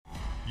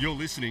You're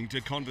listening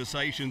to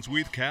Conversations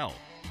with Cal,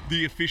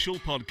 the official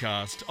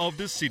podcast of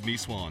the Sydney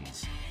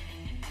Swans.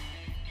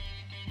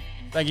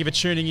 Thank you for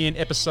tuning in.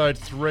 Episode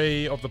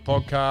 3 of the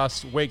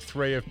podcast, week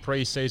 3 of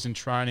pre-season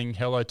training.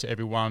 Hello to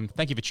everyone.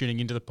 Thank you for tuning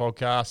into the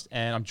podcast.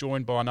 And I'm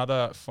joined by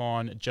another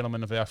fine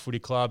gentleman of our footy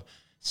club,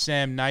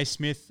 Sam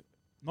Naismith.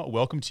 Not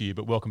welcome to you,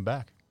 but welcome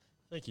back.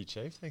 Thank you,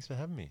 Chief. Thanks for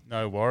having me.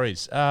 No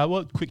worries.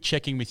 Well, quick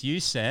checking with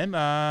you,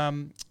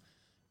 Sam.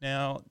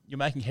 Now, you're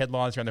making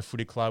headlines around the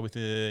footy club with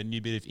a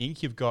new bit of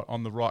ink you've got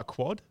on the right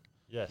quad.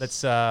 Yes.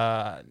 That's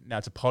now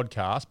it's a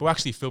podcast, but we're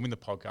actually filming the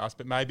podcast,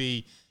 but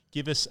maybe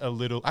give us a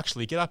little...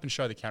 Actually, get up and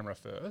show the camera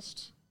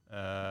first.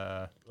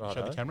 Show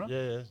the camera?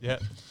 Yeah.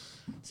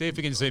 See if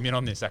we can zoom in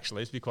on this,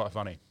 actually. It's be quite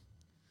funny.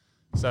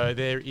 So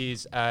there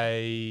is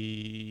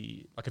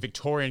a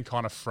Victorian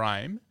kind of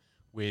frame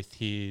with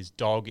his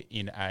dog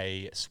in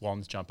a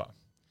Swans jumper.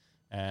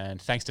 And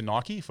thanks to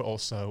Nike for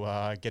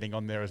also getting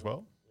on there as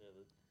well.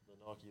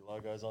 The Nike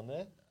logo's on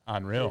there.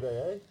 Unreal.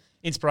 PBA.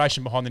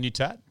 Inspiration behind the new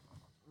tat?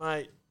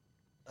 Mate,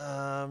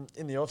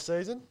 in the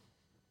off-season,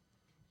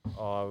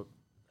 I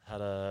had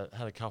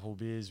a couple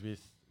beers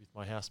with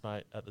my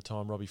housemate at the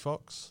time, Robbie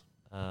Fox,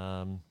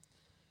 and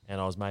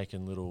I was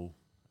making little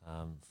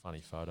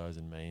funny photos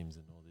and memes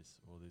and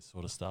all this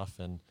sort of stuff,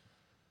 and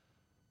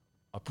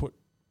I put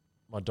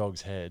my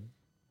dog's head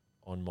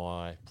on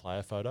my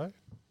player photo,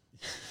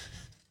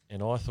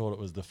 and I thought it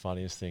was the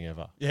funniest thing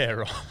ever. Yeah,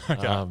 right.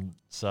 Okay.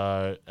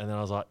 And then I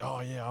was like,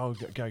 oh yeah, I'll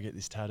go get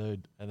this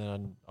tattooed, and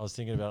then I was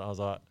thinking about it, I was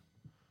like,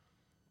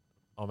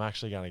 I'm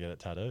actually going to get it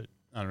tattooed.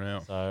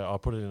 Unreal. So I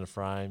put it in a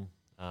frame,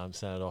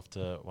 sent it off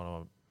to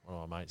one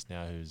of my mates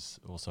now who's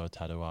also a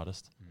tattoo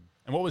artist.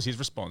 And what was his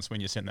response when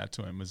you sent that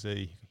to him? Was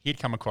he'd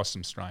come across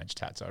some strange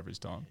tats over his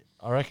time?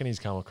 I reckon he's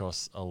come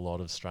across a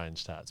lot of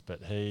strange tats,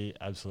 but he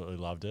absolutely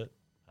loved it.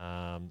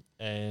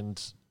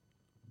 And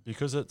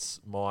because it's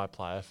my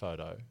player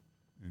photo,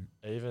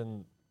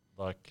 even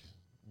like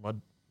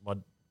my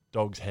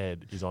dog's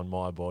head is on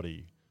my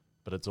body,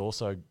 but it's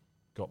also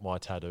got my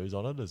tattoos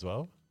on it as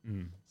well.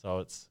 So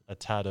it's a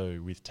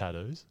tattoo with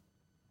tattoos.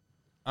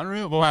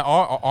 Unreal. Well,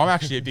 I'm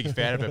actually a big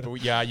fan of it. But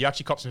yeah, you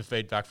actually copped some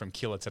feedback from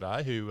Killer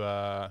today, who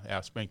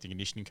our strength and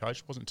conditioning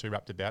coach wasn't too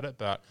rapt about it,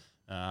 but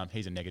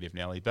he's a negative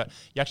Nelly. But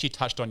you actually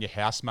touched on your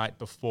housemate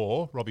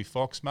before, Robbie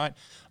Fox, mate.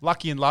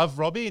 Lucky in love,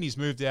 Robbie, and he's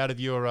moved out of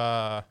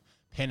your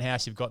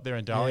penthouse you've got there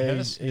in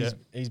Darlinghurst.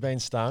 He's been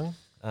stung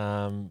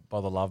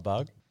by the love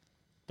bug,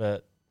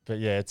 but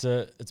yeah,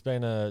 it's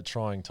been a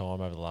trying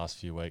time over the last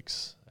few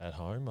weeks at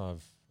home.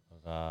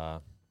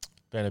 I've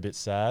been a bit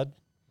sad,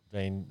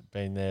 been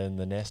there in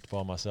the nest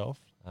by myself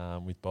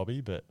with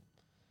Bobby, but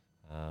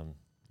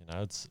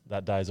it's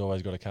that day's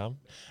always got to come.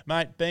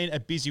 Mate, been a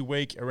busy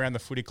week around the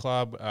footy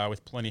club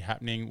with plenty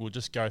happening. We'll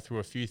just go through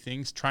a few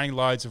things. Training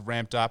loads have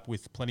ramped up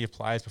with plenty of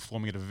players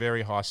performing at a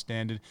very high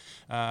standard.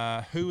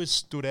 Who has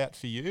stood out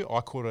for you? I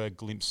caught a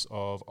glimpse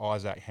of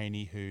Isaac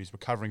Heaney, who's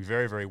recovering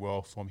very, very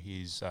well from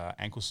his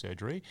ankle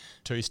surgery.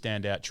 Two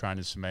standout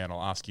trainers for me, and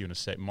I'll ask you in a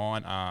sec.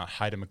 Mine are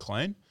Hayden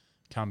McLean.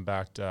 Come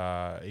back,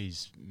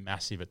 he's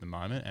massive at the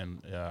moment,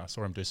 and I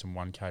saw him do some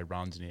 1K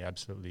runs, and he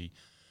absolutely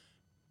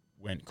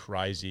went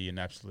crazy and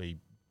absolutely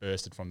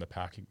bursted from the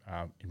pack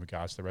in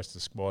regards to the rest of the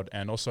squad.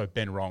 And also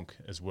Ben Ronk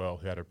as well,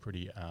 who had a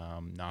pretty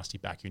nasty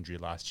back injury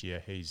last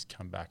year. He's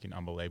come back in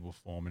unbelievable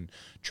form and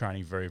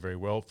training very, very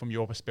well. From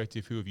your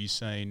perspective, who have you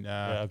seen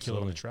kill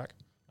it on the track?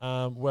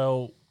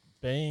 Well,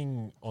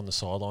 being on the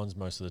sidelines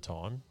most of the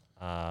time,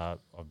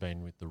 I've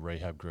been with the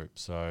rehab group.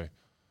 So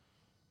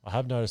I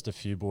have noticed a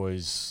few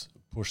boys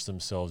push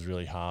themselves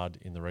really hard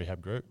in the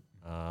rehab group.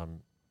 I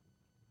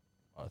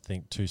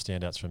think two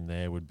standouts from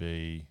there would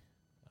be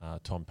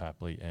Tom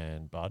Papley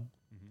and Bud.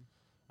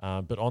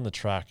 But on the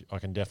track, I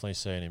can definitely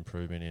see an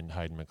improvement in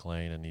Hayden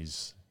McLean, and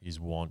his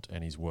want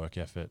and his work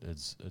effort.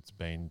 It's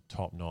been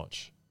top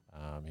notch.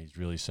 He's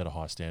really set a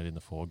high standard in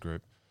the forward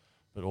group.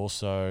 But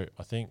also,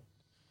 I think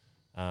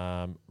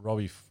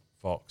Robbie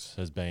Fox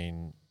has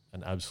been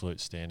an absolute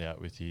standout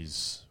with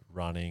his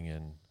running,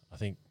 and I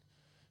think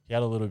he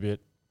had a little bit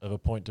of a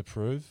point to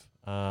prove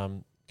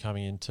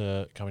coming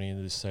into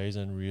this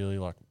season. Really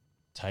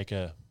take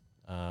a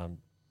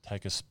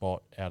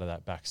spot out of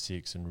that back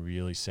six and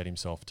really set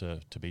himself to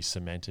be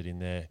cemented in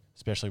there,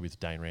 especially with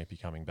Dane Rampy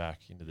coming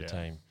back into the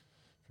team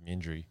from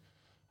injury.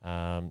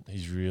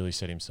 He's really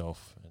set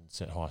himself and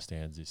set high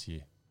standards this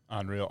year.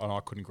 Unreal, and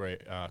I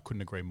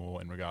couldn't agree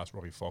more in regards to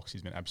Robbie Fox.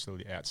 He's been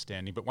absolutely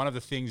outstanding. But one of the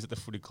things that the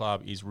footy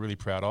club is really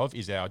proud of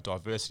is our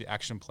diversity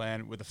action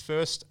plan. We're the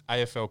first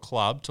AFL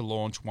club to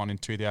launch one in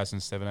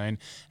 2017.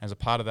 As a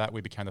part of that,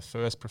 we became the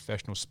first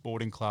professional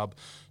sporting club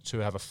to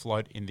have a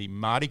float in the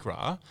Mardi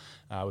Gras.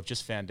 We've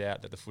just found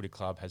out that the footy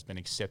club has been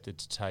accepted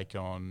to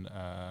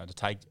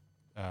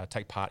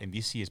take part in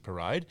this year's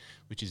parade,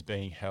 which is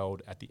being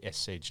held at the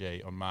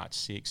SCG on March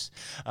 6th.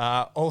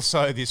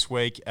 Also this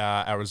week,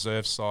 our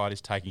reserve side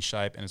is taking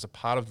shape, and as a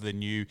part of the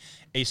new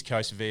East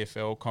Coast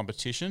VFL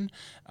competition,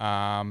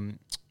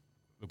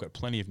 we've got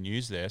plenty of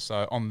news there.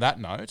 So on that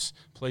note,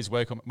 please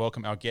welcome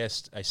our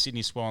guest, a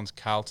Sydney Swans,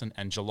 Carlton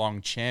and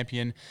Geelong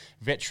champion,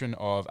 veteran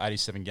of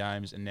 87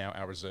 games, and now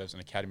our reserves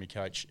and academy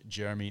coach,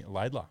 Jeremy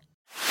Laidler.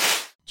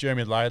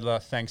 Jeremy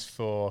Laidler, thanks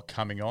for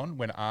coming on.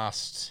 When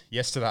asked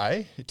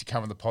yesterday to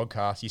come on the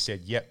podcast, you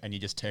said yep, and you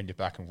just turned your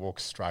back and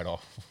walked straight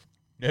off.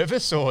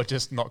 Nervous or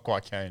just not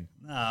quite keen?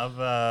 No, I've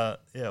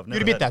never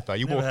You'd admit that though.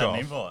 You never walked had off. an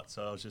invite,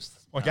 so I was just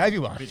I gave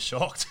you one. a bit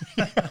shocked.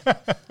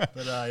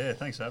 But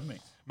thanks for having me.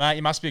 Mate,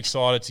 you must be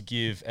excited to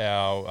give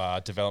our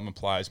development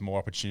players more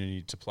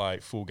opportunity to play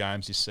full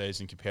games this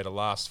season compared to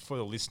last. For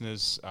the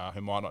listeners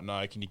who might not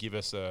know, can you give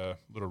us a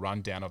little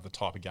rundown of the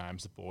type of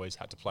games the boys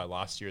had to play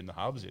last year in the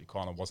hubs? It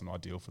kind of wasn't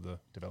ideal for the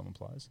development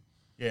players.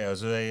 Yeah, it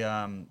was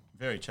a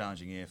very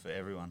challenging year for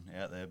everyone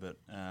out there, but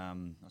I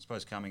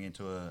suppose coming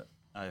into a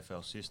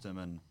AFL system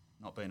and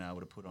not being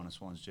able to put on a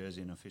Swans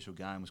jersey in an official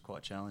game was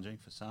quite challenging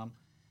for some.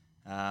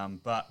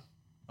 But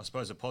I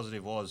suppose the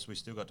positive was we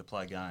still got to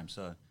play games.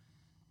 So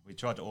we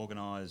tried to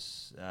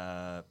organise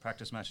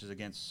practice matches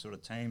against sort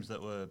of teams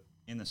that were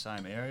in the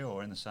same area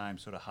or in the same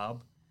sort of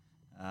hub.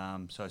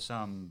 So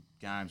some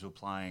games were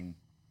playing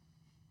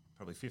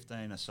probably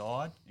 15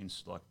 aside in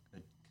like a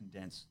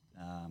condensed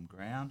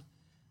ground.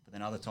 But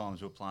then other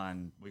times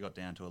we got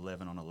down to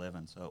 11 on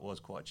 11. So it was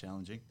quite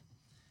challenging.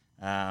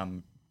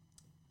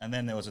 And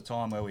then there was a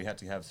time where we had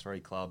to have 3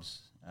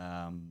 clubs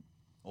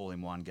all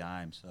in one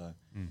game. So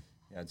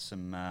we had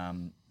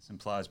some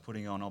players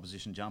putting on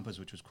opposition jumpers,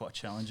 which was quite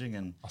challenging.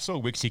 And I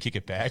saw Wixie kick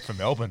it back from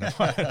Melbourne at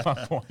one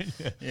point.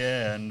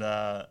 Yeah, and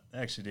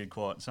actually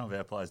some of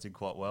our players did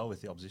quite well with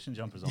the opposition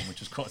jumpers on,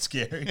 which was quite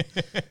scary.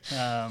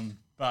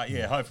 But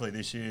yeah, hopefully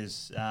this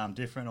year's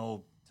different,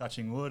 all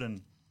touching wood,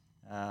 and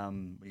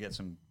we get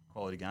some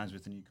quality games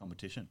with the new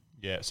competition.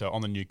 Yeah, so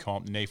on the new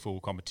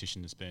NEFL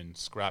competition has been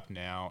scrapped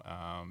now.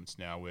 It's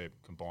now we're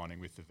combining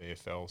with the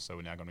VFL, so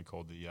we're now going to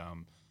call the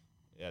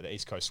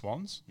East Coast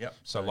Swans. Yep.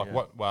 So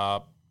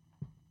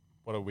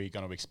what are we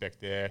going to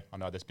expect there? I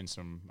know there's been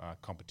some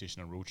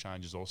competition and rule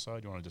changes also.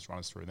 Do you want to just run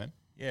us through them?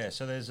 Yeah,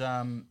 so there's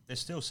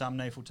still some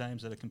NEFL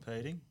teams that are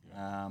competing,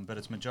 but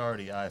it's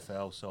majority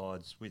AFL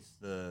sides with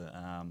the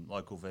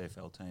local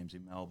VFL teams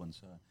in Melbourne.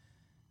 So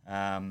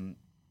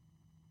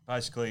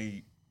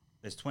basically,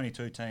 there's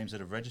 22 teams that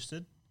have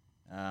registered.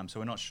 So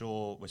we're not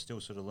sure. We're still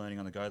sort of learning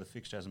on the go. The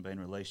fixture hasn't been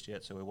released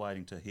yet, so we're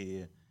waiting to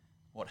hear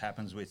what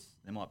happens with.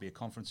 There might be a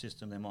conference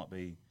system. There might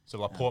be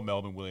like Port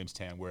Melbourne,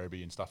 Williamstown,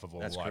 Werribee, and stuff.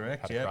 That's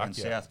correct. Yeah, and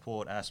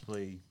Southport,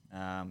 Aspley,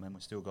 and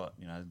we've still got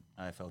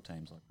AFL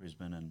teams like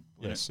Brisbane, and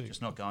we're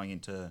just not going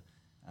into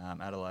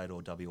Adelaide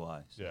or WA.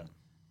 So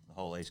the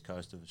whole east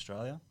coast of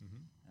Australia,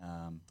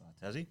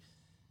 Tassie.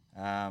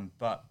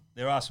 But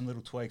there are some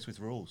little tweaks with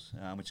rules,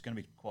 which is going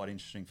to be quite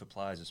interesting for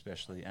players,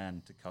 especially,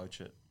 and to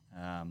coach it.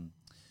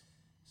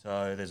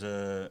 So there's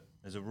a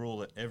rule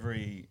that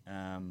every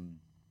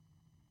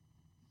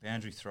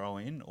boundary throw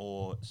in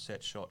or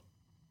set shot,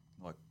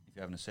 like if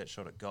you're having a set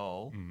shot at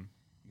goal,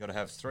 you've got to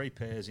have 3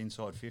 pairs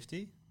inside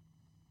 50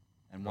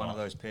 and one of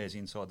those pairs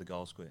inside the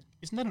goal square.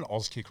 Isn't that an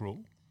Auskick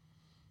rule?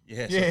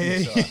 Yes,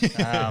 I think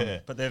so.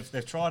 But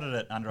they've tried it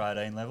at under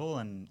 18 level,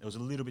 and it was a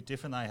little bit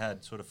different. They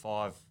had sort of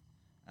 5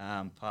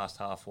 past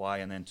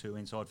halfway and then 2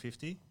 inside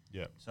 50.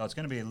 Yeah. So it's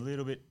going to be a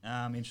little bit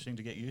interesting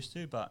to get used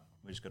to, but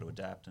we just got to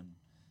adapt. And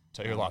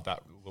so you like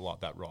that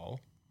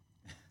role,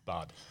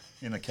 Bud.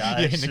 In the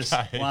cage, in the just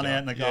cage, one out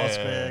in the goal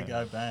square,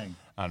 go bang.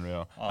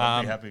 Unreal.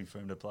 I'd be happy for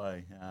him to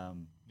play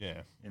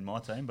in my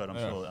team, but I'm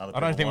sure other people I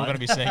don't think won't. we're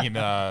going to be seeing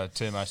him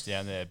too much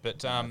down there. But,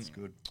 that's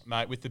good.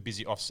 Mate, with the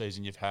busy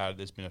off-season you've had,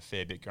 there's been a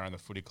fair bit going on the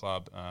footy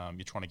club.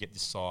 You're trying to get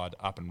this side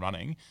up and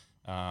running.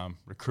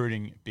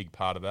 Recruiting, big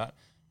part of that.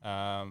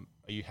 Are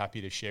you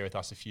happy to share with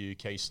us a few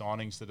key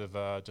signings that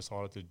have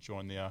decided to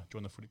join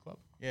the footy club?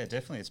 Yeah,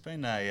 definitely. It's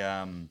been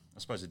I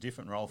suppose, a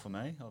different role for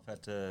me. I've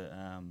had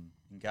to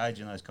engage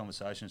in those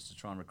conversations to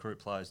try and recruit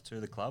players to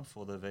the club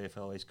for the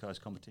VFL East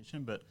Coast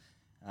competition, but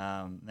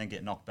then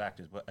get knocked back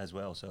as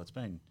well. So it's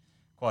been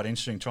quite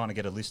interesting trying to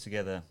get a list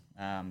together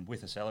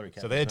with a salary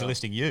cap. So they're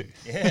delisting you.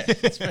 Yeah,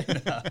 it's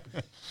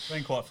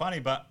been quite funny,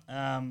 but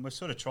we've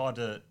sort of tried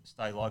to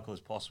stay local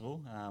as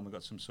possible. We've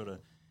got some sort of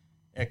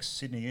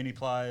ex-Sydney Uni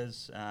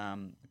players, a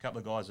couple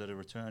of guys that are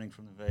returning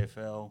from the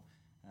VFL.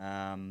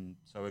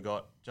 So we've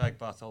got Jake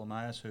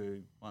Bartholomeus,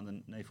 who won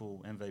the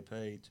NEFL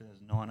MVP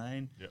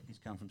 2019. Yep. He's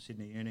come from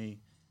Sydney Uni.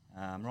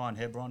 Ryan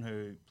Hebron,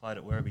 who played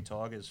at Werribee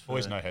Tigers.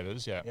 Always no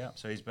headers, yeah. Yeah,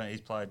 so he's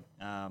played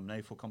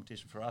NEFL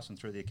competition for us and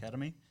through the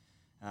academy.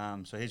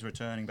 So he's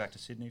returning back to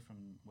Sydney from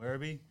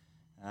Werribee.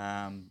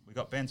 We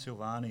got Ben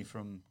Silvani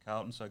from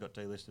Carlton, so got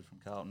delisted from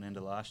Carlton end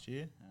of last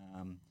year.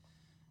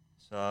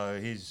 So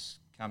he's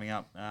coming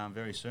up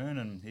very soon,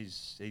 and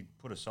he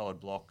put a solid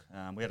block.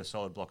 We had a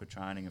solid block of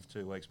training of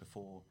 2 weeks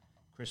before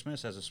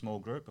Christmas as a small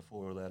group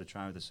before we were allowed to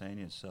train with the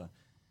seniors. So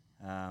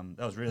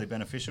that was really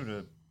beneficial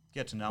to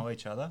get to know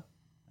each other,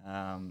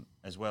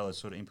 as well as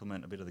sort of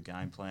implement a bit of the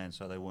game plan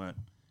so they weren't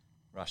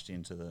rushed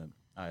into the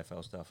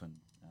AFL stuff and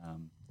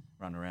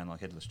run around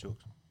like headless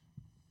chooks.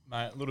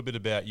 Mate, a little bit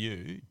about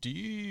you.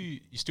 You're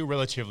still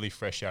relatively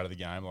fresh out of the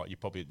game, like you're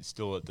probably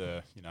still at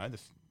the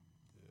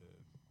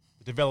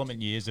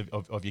development years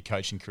of your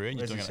coaching career, and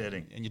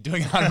you're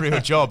doing an unreal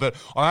job. But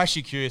I'm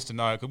actually curious to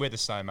know, because we're the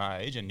same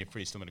age, and you're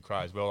pretty similar to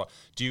Cray as well.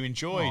 Do you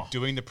enjoy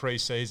doing the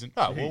pre-season?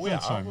 Oh, well, we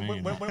are.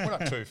 We're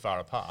not too far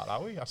apart,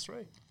 are we? Us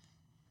three.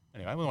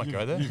 Anyway, we won't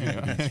go there.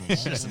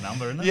 It's just a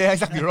number, isn't it? Yeah,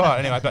 exactly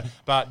right. Anyway,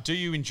 but do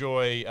you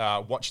enjoy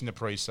watching the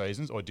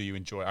pre-seasons, or do you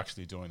enjoy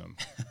actually doing them?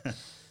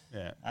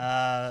 Yeah,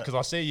 because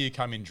I see you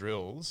come in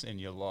drills and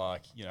you're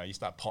like, you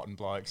start potting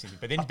blokes,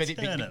 but you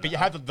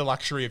have the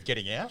luxury of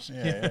getting out.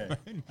 Yeah.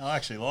 I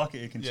actually like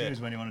it. You can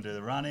choose when you want to do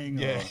the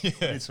running. I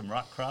did some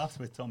ruck craft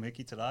with Tom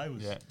Hickey today.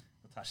 I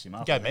touched him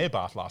up. You gave me a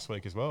bath last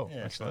week as well.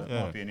 Yeah, actually. So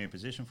it might be a new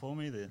position for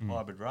me, the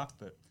hybrid ruck.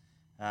 But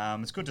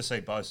it's good to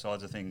see both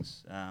sides of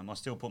things. I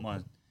still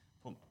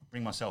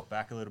bring myself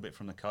back a little bit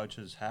from the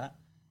coach's hat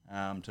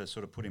to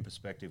sort of put in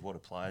perspective what a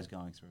player's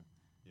going through.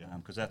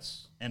 Because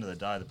that's end of the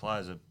day, the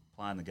players are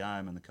playing the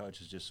game and the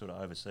coaches just sort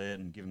of oversee it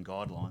and give them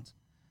guidelines.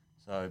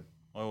 So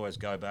I always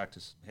go back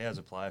to how's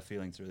a player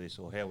feeling through this,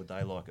 or how would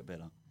they like it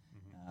better.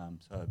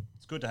 So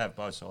it's good to have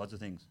both sides of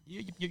things.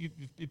 You're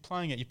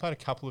playing it. You played a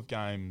couple of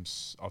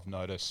games. I've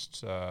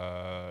noticed.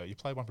 You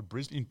played one for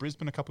Brisbane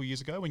a couple of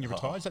years ago when you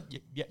retired.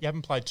 You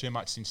haven't played too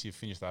much since you've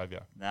finished over.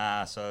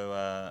 Nah.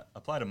 So I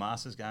played a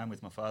Masters game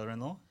with my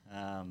father-in-law.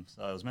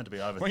 So I was meant to be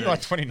over. Were you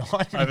like 29?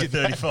 Over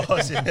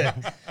 35.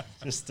 Yeah.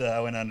 Just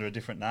went under a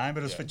different name,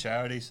 but it was for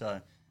charity.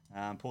 So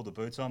pulled the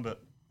boots on.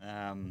 But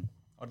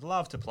I'd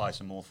love to play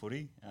some more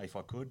footy if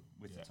I could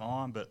with the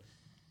time, but.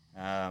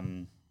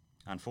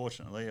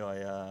 Unfortunately,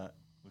 I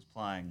was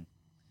playing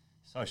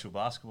social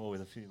basketball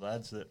with a few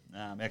lads that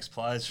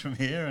ex-players from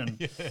here, and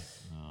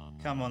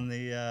come down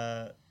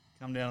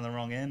on the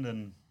wrong end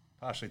and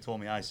partially tore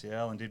my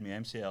ACL and did my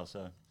MCL.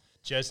 So,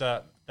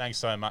 Jez, thanks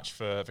so much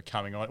for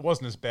coming on. It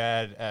wasn't as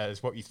bad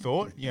as what you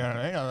thought. You know what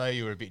I mean? I know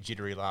you were a bit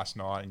jittery last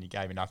night and you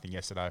gave me nothing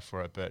yesterday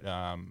for it, but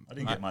I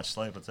didn't get much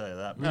sleep. I'll tell you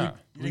that. No.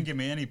 You didn't give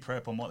me any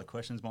prep on what the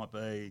questions might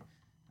be.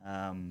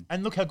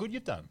 And look how good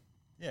you've done.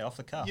 Yeah, off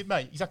the cuff.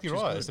 Mate, exactly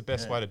right. It's the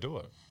best way to do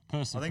it.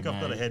 Personally, I think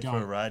I've got a head for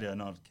a radio,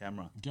 not a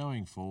camera.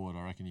 Going forward,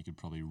 I reckon you could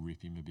probably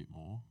rip him a bit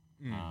more.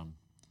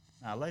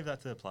 Leave that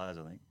to the players,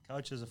 I think.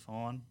 Coaches are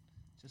fine.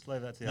 Just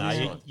leave that to the other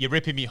side. You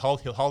rip him, he'll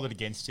hold it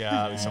against you,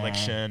 the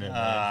selection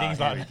and things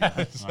like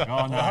that. Like,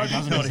 oh, no, he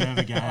doesn't deserve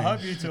a game. I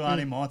hope you two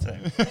aren't in my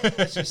team.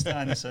 Let's just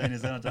stay in the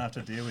seniors, then I don't have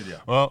to deal with you.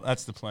 Well,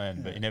 that's the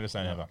plan, but you never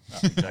say never. No,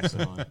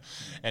 exactly.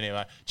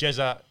 Anyway,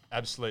 Jezza,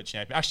 absolute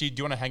champion. Actually, do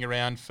you want to hang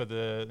around for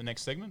the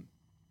next segment?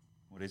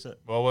 What is it?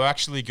 Well, we've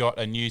actually got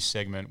a new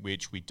segment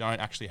which we don't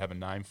actually have a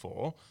name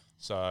for.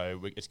 So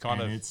it's kind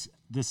of...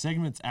 the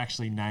segment's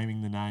actually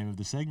naming the name of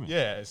the segment.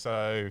 Yeah,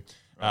 so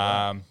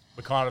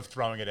we're kind of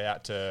throwing it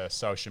out to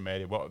social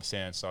media, what we've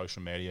seen on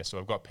social media. So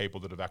I've got people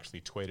that have actually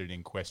tweeted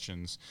in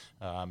questions.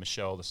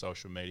 Michelle, the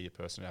social media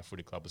person at our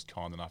footy club, was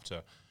kind enough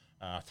to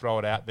throw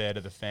it out there to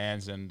the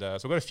fans. And so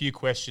I've got a few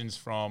questions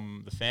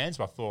from the fans,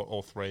 but I thought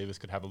all three of us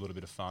could have a little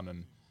bit of fun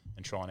and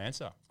try and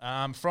answer.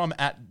 From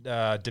at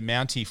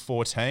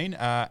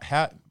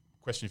Demounty14,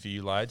 question for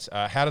you, lads.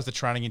 How does the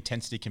training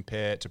intensity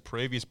compare to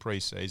previous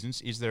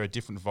pre-seasons? Is there a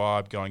different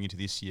vibe going into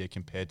this year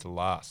compared to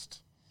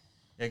last?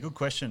 Yeah, good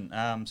question.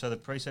 So the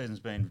pre-season's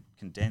been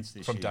condensed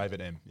this year. From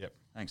David M. Yep.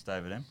 Thanks,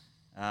 David M.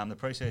 The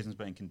pre-season's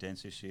been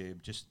condensed this year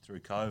just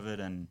through COVID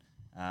and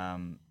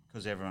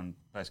because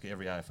basically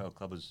every AFL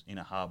club was in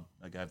a hub,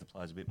 they gave the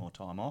players a bit more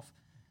time off.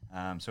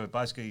 So it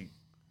basically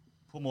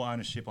put more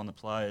ownership on the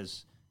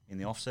players in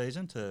the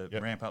off-season to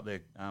ramp up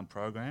their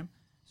program.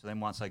 So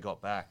then once they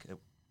got back,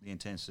 the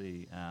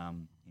intensity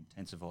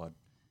intensified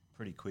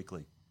pretty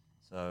quickly.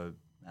 So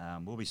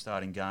we'll be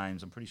starting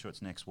games. I'm pretty sure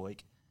it's next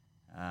week.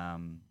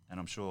 And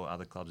I'm sure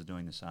other clubs are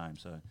doing the same.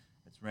 So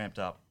it's ramped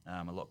up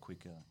a lot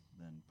quicker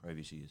than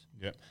previous years.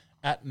 Yep.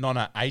 At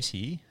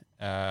Nonna80,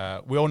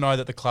 we all know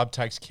that the club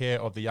takes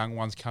care of the young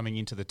ones coming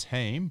into the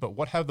team, but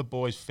what have the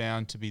boys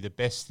found to be the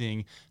best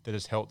thing that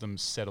has helped them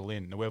settle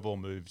in? Now, we've all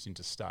moved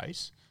into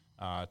state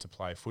to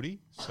play footy.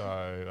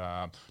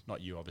 So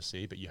not you,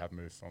 obviously, but you have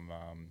moved from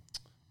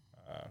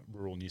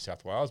rural New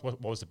South Wales.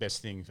 What was the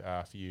best thing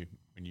for you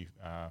when you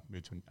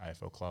moved to an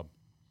AFL club?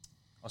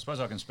 I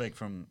suppose I can speak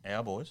from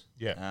our boys.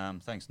 Yeah.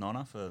 Thanks,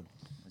 Nonna, for...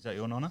 Is that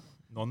your Nonna?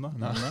 Nonna?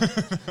 No.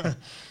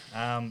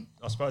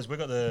 I suppose we've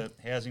got the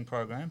housing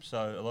program.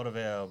 So a lot of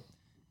our...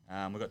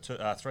 we've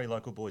got three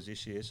local boys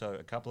this year. So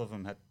a couple of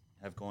them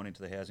have gone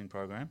into the housing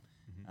program.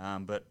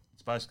 Mm-hmm. But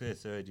it's basically a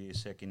third year,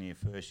 second year,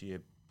 first year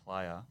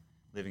player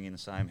living in the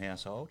same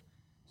household.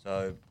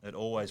 So it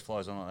always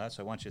flows on like that.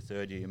 So once you're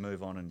third year, you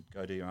move on and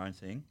go do your own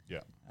thing.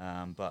 Yeah.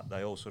 But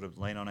they all sort of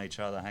lean on each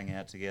other, hang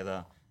out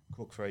together,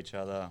 cook for each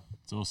other.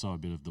 It's also a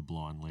bit of the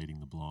blind leading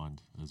the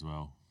blind as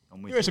well.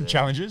 There are some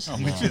challenges.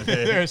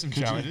 There are some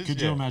challenges. Could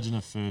you imagine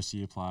a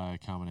first-year player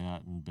coming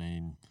out and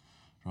being,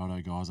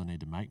 righto, guys, I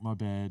need to make my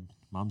bed,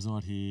 mum's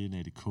not here,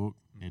 need to cook,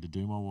 need to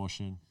do my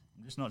washing.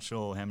 I'm just not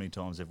sure how many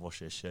times they've washed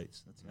their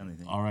sheets. That's the only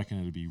thing. I reckon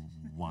it'd be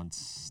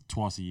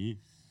twice a year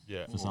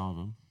for some of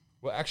them.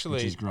 Well, actually,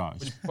 which is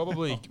gross.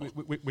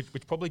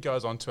 Which probably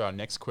goes on to our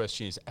next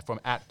question is from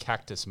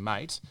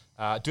 @CactusMate.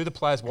 Do the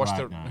players wash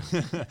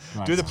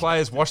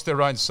players wash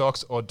their own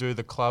socks, or do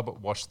the club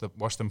wash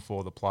them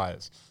for the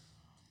players?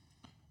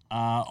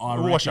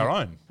 We'll wash our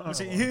own.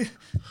 Was it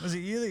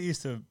you that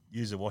used to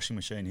use the washing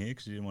machine here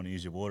because you didn't want to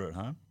use your water at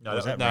home?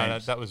 No,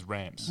 that was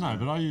Rams. No,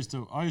 but I used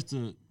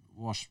to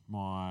wash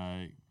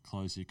my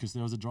clothes here because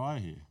there was a dryer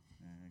here.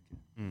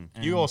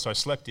 You also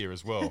slept here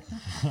as well.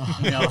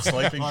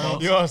 Sleeping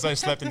pods. You also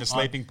slept in the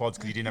sleeping pods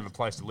because you didn't have a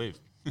place to live.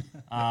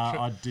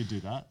 I did do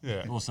that.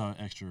 Yeah. Also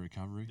extra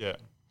recovery.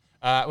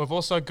 Yeah. We've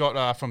also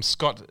got from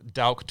Scott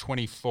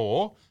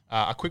Dalk24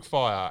 a quick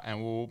fire,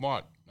 and we'll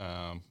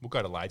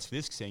go to Lades for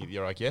this, seeing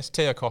you're our guest.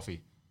 Tea or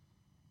coffee?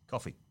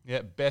 Coffee.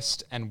 Yeah.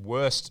 Best and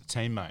worst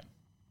teammate?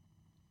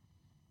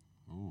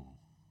 Ooh.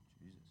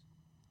 Jesus.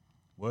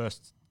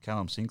 Worst,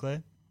 Callum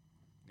Sinclair.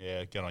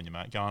 Yeah, get on you,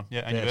 mate. Go on.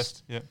 Yeah, and your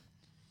best? Yeah.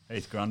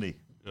 Heath Grundy.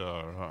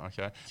 Oh, right,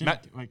 okay.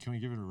 Can we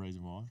give it a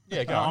reason why?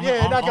 Yeah, go on.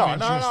 Go on.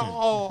 No,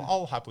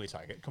 I'll happily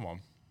take it. Come on.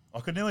 I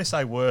could nearly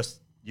say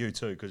worst you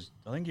too, because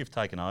I think you've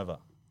taken over.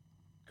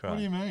 What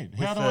do you mean? With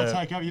How do I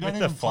take over? You don't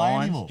even play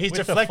anymore. He's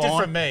With deflected the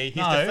fine- from me. He's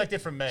No. deflected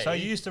from me. So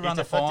you used to He's run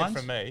the deflected fines?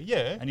 from me.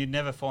 Yeah. And you'd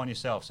never fine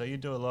yourself, so you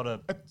do a lot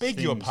of. I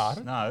beg your things.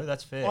 pardon? No,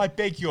 that's fair. I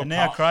beg your and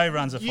now pardon. Cray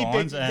runs the You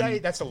fines, beg-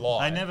 and that's a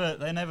lie.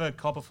 They never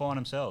cop a fine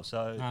themselves.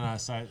 So No.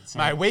 So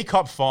Mate, we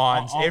cop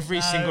fines every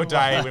no single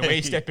day when we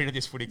way. step into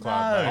this footy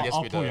club. No. mate. Yes,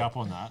 I'll we pull do. you up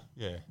on that.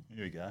 Yeah.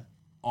 here we go.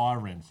 I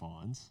ran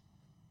fines.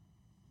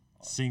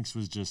 Sinks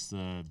was just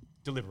the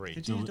Delivery.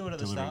 Did you do it at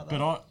the delivery. start? But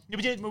though?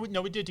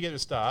 We did together at the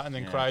start, and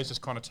then Yeah. Cray's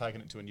just kind of taken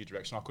it to a new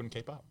direction. I couldn't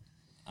keep up.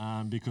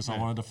 because I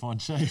wanted to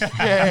find Chief.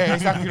 Yeah,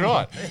 exactly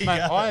right. Mate,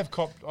 I have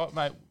copped,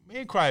 mate,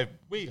 me and Cray,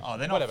 They're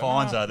not whatever.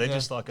 fines No, though. They're yeah.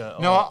 just like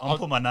No, I'll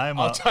put my name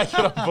I'll on. take it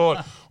on board.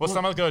 Well,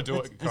 someone's got to do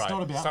it, It's Cray.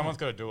 not about Someone's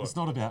me. got to do it. It's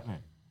not about me.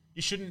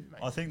 You shouldn't.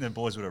 Mate. I think the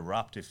boys would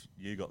erupt if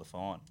you got the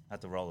fine.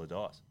 Had to roll the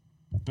dice.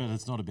 But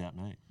it's not about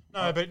me.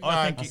 No, but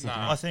I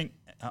no. think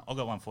I've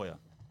got one for you.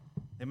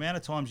 The amount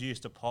of times you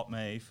used to pop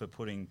me for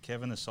putting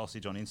Kevin the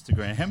Sausage on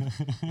Instagram,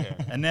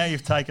 and now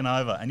you've taken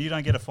over, and you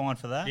don't get a fine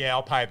for that? Yeah,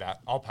 I'll pay that.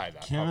 Kevin,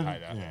 I'll pay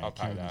that. yeah, I'll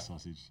pay Kevin the that.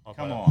 sausage. I'll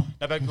Come pay on.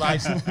 that. No, but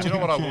Blaze, do you know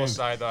what I will Kev.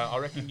 say though? I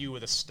reckon you were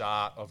the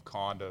start of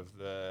kind of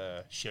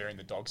the sharing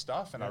the dog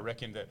stuff, and I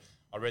reckon that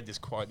I read this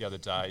quote the other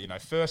day. You know,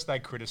 first they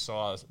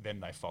criticise,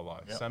 then they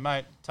follow. Yep. So,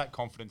 mate, take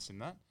confidence in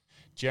that.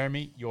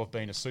 Jeremy, you've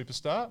been a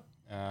superstar.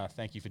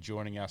 Thank you for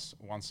joining us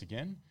once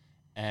again,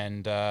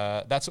 and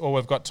that's all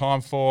we've got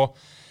time for.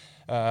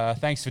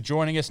 Thanks for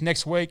joining us.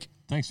 Next week,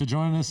 Thanks for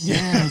joining us,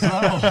 Sam, as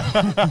well.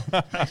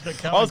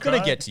 I was going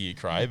to get to you,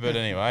 Cray, but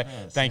anyway,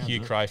 thank you,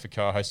 Cray, for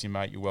co-hosting,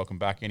 mate. You're welcome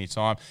back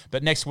anytime.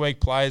 But next week,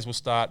 players will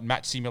start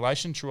match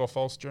simulation. True or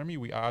false, Jeremy?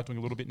 We are doing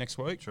a little bit next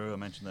week. True, I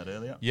mentioned that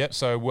earlier. Yep,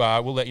 so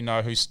we'll let you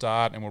know who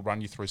start, and we'll run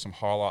you through some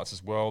highlights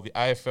as well. The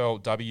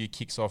AFLW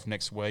kicks off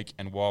next week,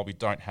 and while we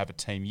don't have a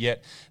team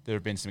yet, there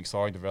have been some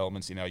exciting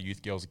developments in our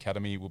Youth Girls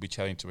Academy. We'll be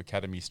chatting to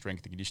Academy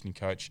Strength and Conditioning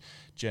Coach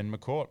Jen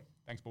McCourt.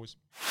 Thanks, boys.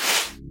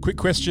 Quick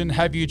question.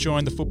 Have you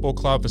joined the football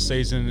club for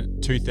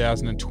season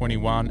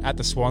 2021? At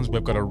the Swans,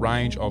 we've got a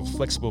range of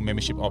flexible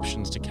membership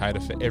options to cater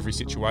for every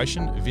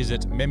situation.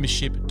 Visit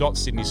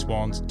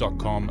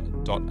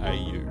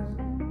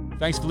membership.sydneyswans.com.au.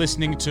 Thanks for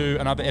listening to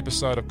another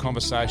episode of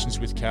Conversations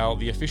with Cal,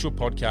 the official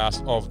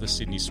podcast of the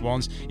Sydney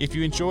Swans. If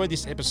you enjoyed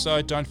this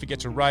episode, don't forget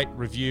to rate,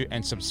 review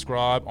and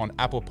subscribe on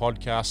Apple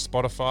Podcasts,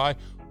 Spotify,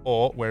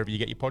 or wherever you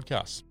get your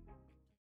podcasts.